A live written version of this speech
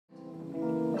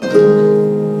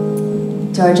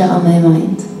Georgia on my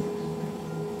mind.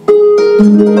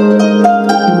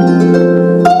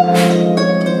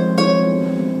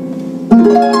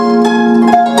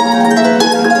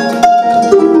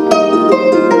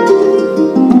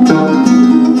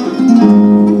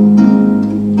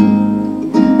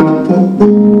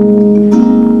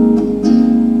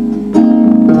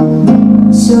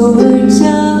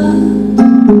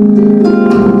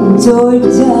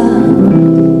 Georgia,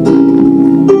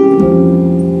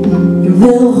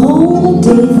 the whole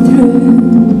day through,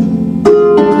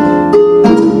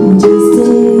 just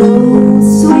an old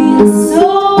sweet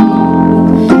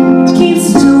song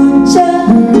keeps Georgia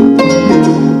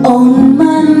on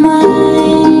my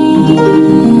mind.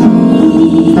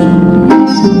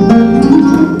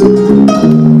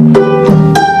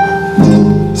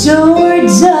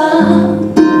 Georgia,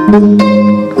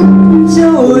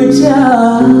 Georgia,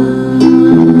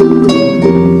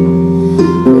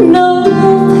 no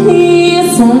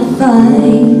peace I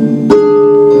find,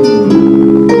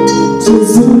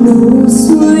 just an old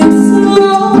sweet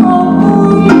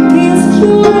song is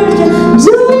Georgia,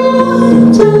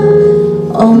 Georgia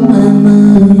on my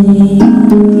mind.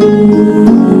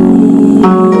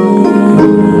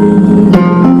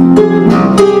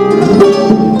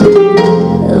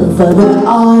 Other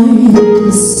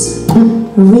arms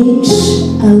reach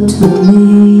out to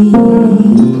me,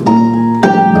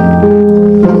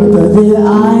 other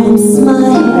arms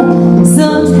smile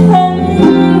so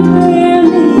tenderly,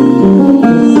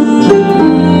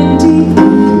 deep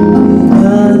in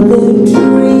other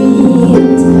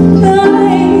dreams I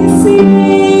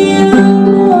see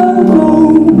our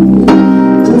home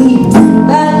leads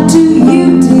back to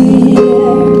you, dear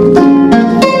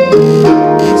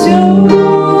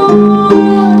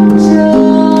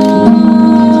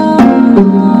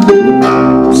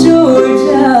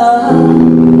Georgia,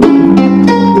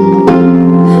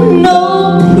 no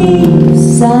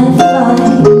peace I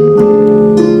find,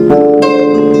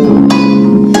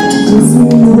 just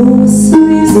no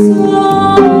sweet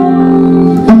song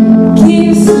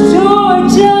keeps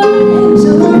Georgia,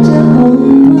 Georgia on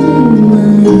my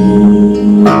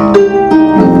mind.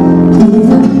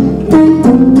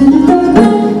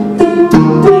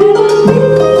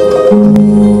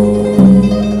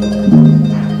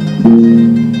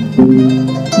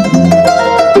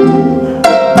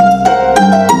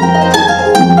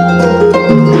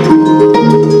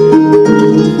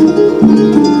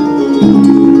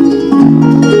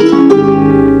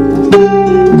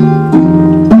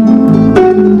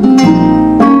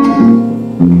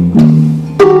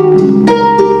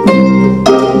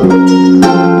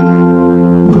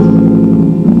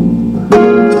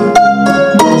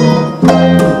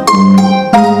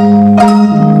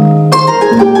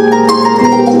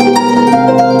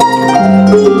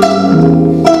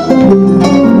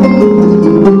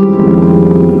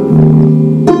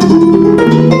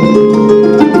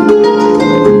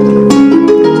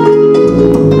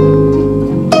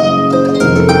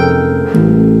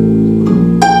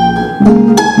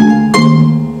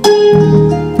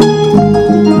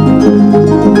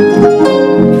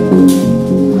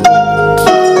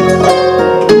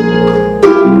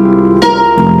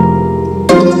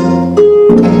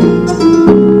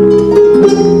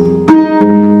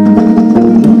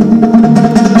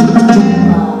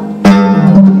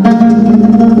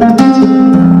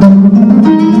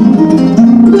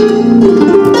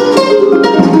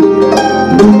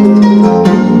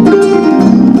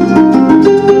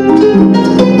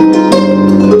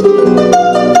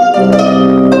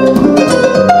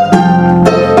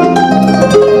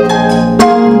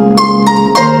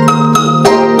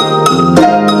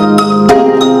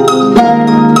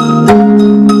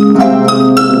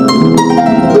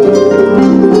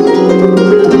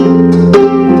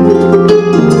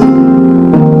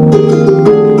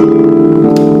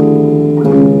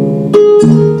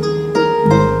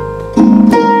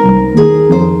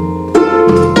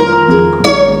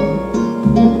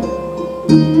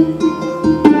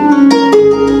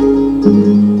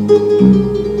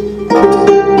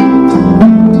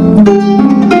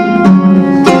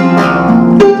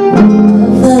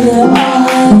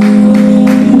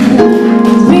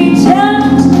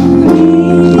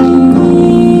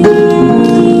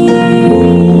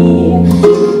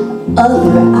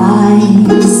 Other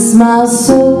eyes smile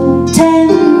so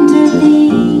tenderly,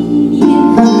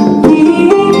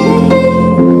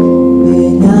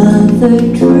 in other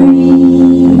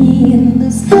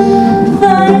dreams I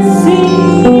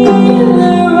see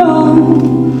their own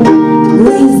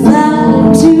leads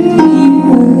back to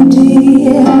you,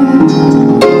 dear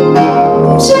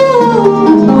Georgia,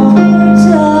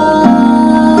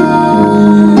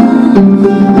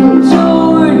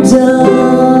 Georgia.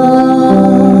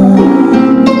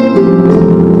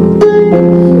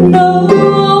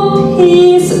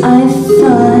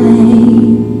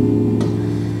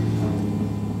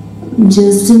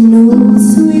 Just an old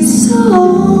sweet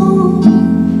song,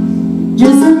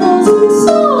 just an old sweet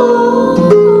song.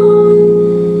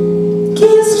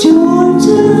 Kiss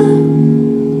Georgia,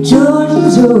 Georgia,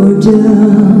 Georgia,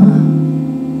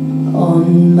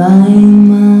 on my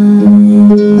mind.